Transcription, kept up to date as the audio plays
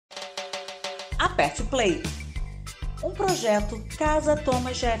Aperte o Play, um projeto Casa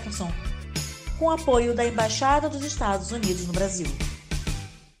Thomas Jefferson, com apoio da Embaixada dos Estados Unidos no Brasil.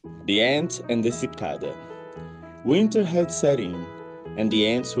 The Ant and the Cicada. Winter had set in, and the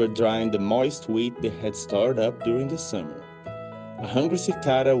ants were drying the moist wheat they had stored up during the summer. A hungry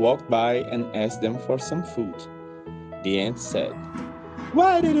cicada walked by and asked them for some food. The ant said,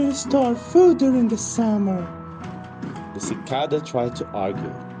 "Why did you store food during the summer?" The cicada tried to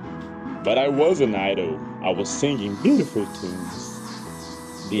argue. "But I wasn't idle. I was singing beautiful tunes."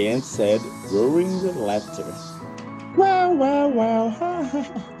 The ant said, roaring with laughter, Well, ha ha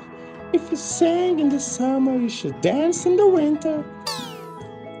ha. If you sang in the summer, you should dance in the winter."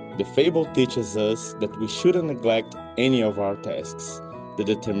 The fable teaches us that we shouldn't neglect any of our tasks. The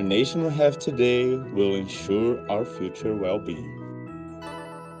determination we have today will ensure our future well-being.